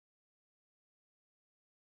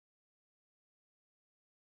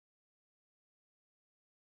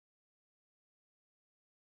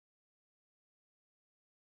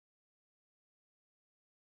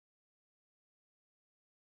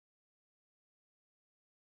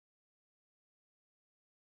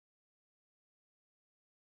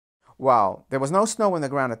Well, there was no snow on the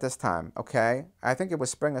ground at this time, okay? I think it was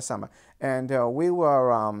spring or summer. And we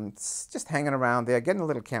were just hanging around there, getting a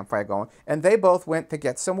little campfire going. And they both went to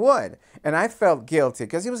get some wood. And I felt guilty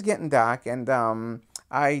because it was getting dark. And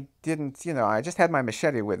I didn't, I just had my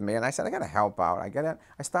machete with me. And I said, I got to help out.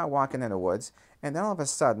 I start walking in the woods. And then all of a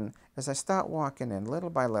sudden, as I start walking in, little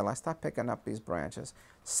by little, I start picking up these branches.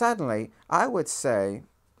 Suddenly, I would say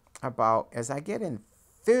about, as I get in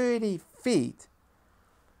 30 feet,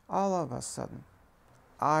 all of a sudden,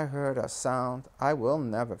 I heard a sound I will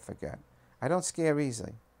never forget. I don't scare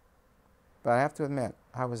easily, but I have to admit,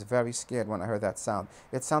 I was very scared when I heard that sound.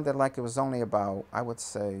 It sounded like it was only about, I would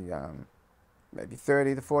say, maybe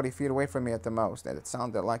 30 to 40 feet away from me at the most. And it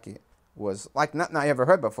sounded like it was like nothing I ever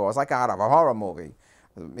heard before. It was like out of a horror movie.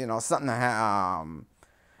 Something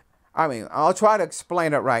I mean, I'll try to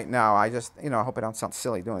explain it right now. I just, I hope I don't sound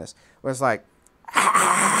silly doing this. It was like,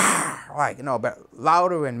 but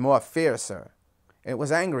louder and more fiercer. It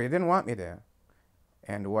was angry. It didn't want me there.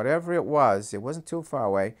 And whatever it wasn't too far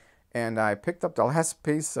away. And I picked up the last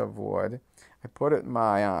piece of wood. I put it in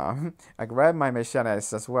my arm. I grabbed my machete. I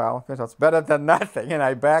says, well, it's better than nothing. And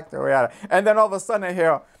I backed away out. And then all of a sudden I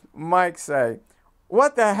hear Mike say,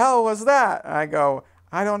 what the hell was that? And I go,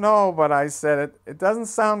 I don't know, but I said, it doesn't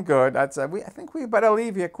sound good. I said, I think we better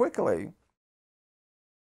leave here quickly.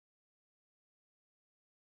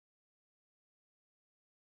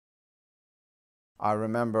 I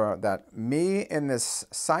remember that me and this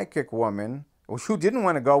psychic woman, who didn't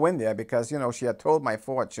want to go in there because, she had told my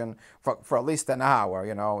fortune for at least an hour,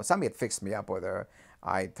 Somebody had fixed me up with her.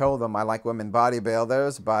 I told them I like women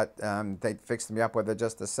bodybuilders, but they fixed me up with her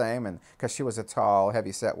just the same, and because she was a tall,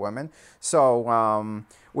 heavy-set woman. So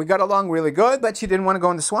we got along really good, but she didn't want to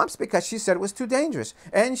go in the swamps because she said it was too dangerous.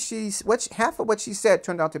 And half of what she said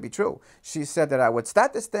turned out to be true. She said that I would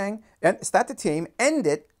start this thing, and start the team, end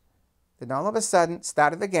it, then all of a sudden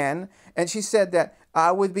start it again. And she said that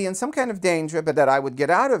I would be in some kind of danger, but that I would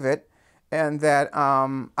get out of it, and that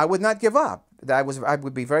I would not give up. That I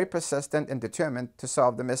would be very persistent and determined to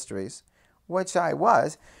solve the mysteries, which I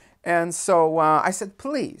was. And so I said,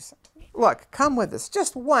 please, look, come with us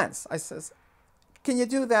just once. I says, can you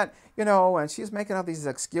do that? And she's making all these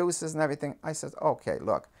excuses and everything. I said, okay,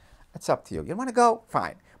 look, it's up to you. You want to go?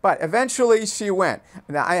 Fine. But eventually she went.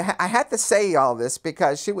 Now, I had to say all this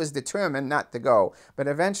because she was determined not to go. But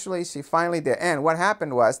eventually she finally did. And what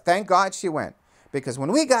happened was, thank God she went. Because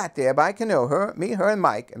when we got there by canoe, me, her, and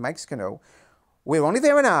Mike, in Mike's canoe, we were only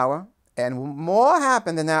there an hour. And more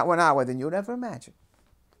happened in that 1 hour than you'd ever imagine.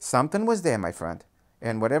 Something was there, my friend.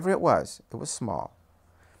 And whatever it was small.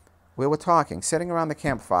 We were talking, sitting around the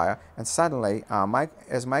campfire, and suddenly,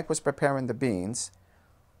 as Mike was preparing the beans,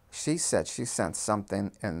 she said she sensed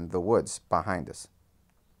something in the woods behind us,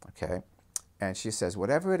 okay? And she says,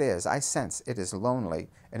 whatever it is, I sense it is lonely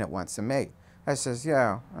and it wants to mate. I says,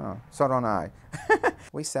 yeah, so don't I.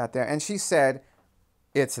 We sat there, and she said,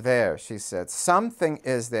 it's there. She said, something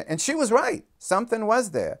is there. And she was right. Something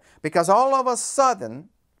was there. Because all of a sudden,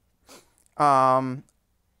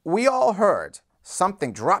 we all heard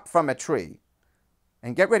something drop from a tree.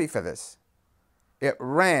 And get ready for this. It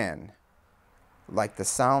ran like the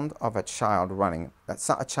sound of a child running.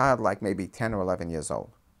 A child like maybe 10 or 11 years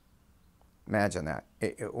old. Imagine that.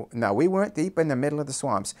 Now, we weren't deep in the middle of the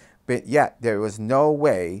swamps, but yet there was no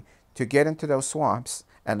way to get into those swamps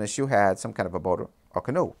unless you had some kind of a boat or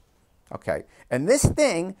canoe. Okay. And this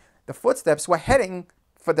thing, the footsteps were heading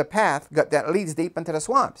for the path that leads deep into the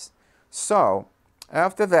swamps. So,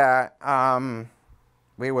 after that,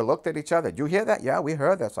 we looked at each other. Did you hear that? Yeah, we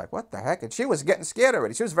heard that. It's like, what the heck? And she was getting scared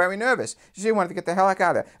already. She was very nervous. She wanted to get the hell out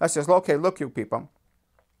of there. I says, okay, look, you people.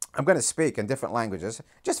 I'm going to speak in different languages,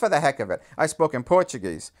 just for the heck of it. I spoke in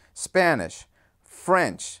Portuguese, Spanish,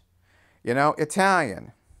 French,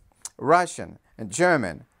 Italian, Russian, and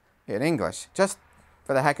German, and English, just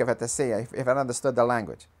for the heck of it to see if I understood the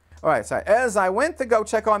language. All right, so as I went to go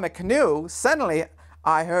check on the canoe, suddenly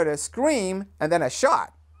I heard a scream and then a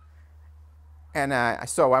shot. And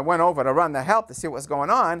so I went over to run the help to see what was going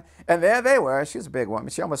on, and there they were. She was a big woman.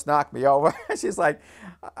 She almost knocked me over. She's like,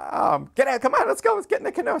 get out, come on, let's go, let's get in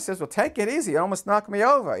the canoe. I says, well, take it easy. You almost knocked me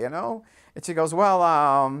over, And she goes, well,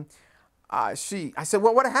 I said,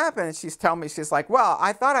 well, what happened? And she's telling me, she's like, well,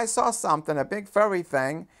 I thought I saw something, a big furry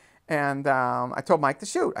thing, and I told Mike to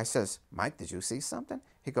shoot. I says, Mike, did you see something?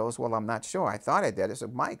 He goes, well, I'm not sure. I thought I did. I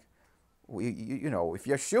said, Mike, if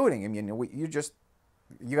you're shooting him,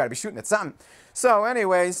 you got to be shooting at something. So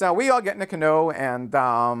anyways, we all get in the canoe and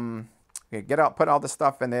get out, put all the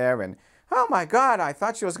stuff in there. And, oh, my God, I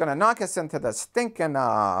thought she was going to knock us into the stinking,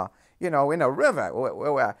 in a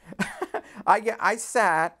river. I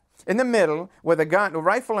sat in the middle with a gun, a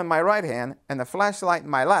rifle in my right hand and the flashlight in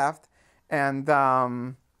my left. And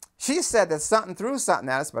she said that something threw something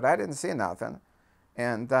at us, but I didn't see nothing.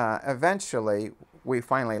 And eventually, we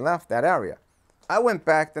finally left that area. I went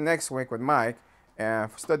back the next week with Mike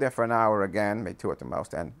and stood there for an hour again, maybe 2 at the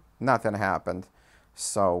most, and nothing happened.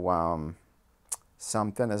 So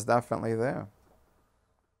something is definitely there.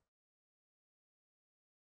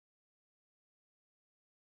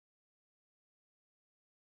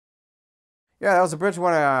 Yeah, that was a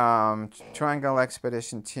Bridgewater Triangle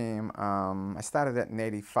expedition team. I started it in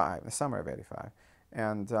 '85, the summer of '85,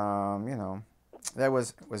 and you know, that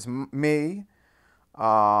was me,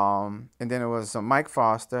 and then it was Mike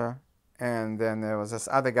Foster, and then there was this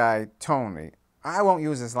other guy, Tony. I won't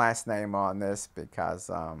use his last name on this because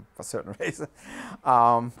for certain reasons,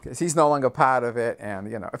 because he's no longer part of it,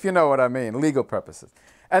 and you know, if you know what I mean, legal purposes.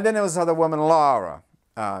 And then there was another woman, Laura.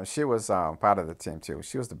 She was part of the team too.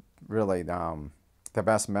 She was really the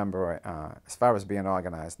best member as far as being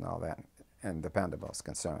organized and all that, and dependable is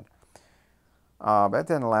concerned. But it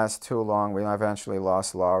didn't last too long. We eventually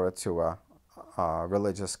lost Laura to a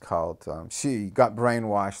religious cult. She got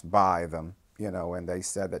brainwashed by them, you know, and they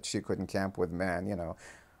said that she couldn't camp with men, you know,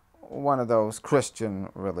 one of those Christian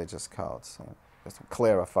religious cults. Just to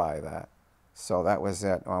clarify that. So that was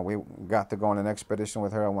it. We got to go on an expedition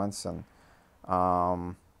with her once, and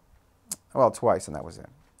well, twice, and that was it.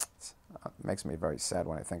 It makes me very sad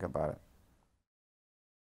when I think about it.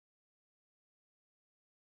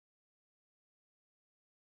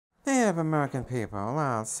 Native American people.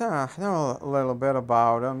 Well, so I know a little bit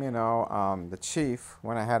about them. You know, the chief,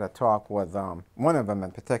 when I had a talk with one of them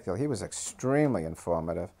in particular, he was extremely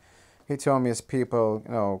informative. He told me his people,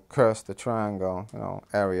 you know, cursed the Triangle, you know,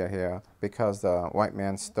 area here because the white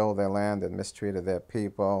man stole their land and mistreated their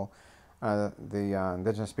people. The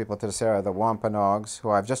indigenous people to this area, the Wampanoags,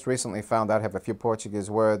 who I've just recently found out have a few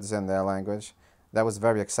Portuguese words in their language. That was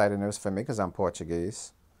very exciting news for me because I'm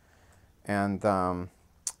Portuguese. And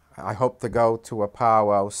I hope to go to a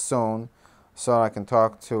powwow soon so I can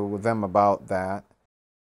talk to them about that.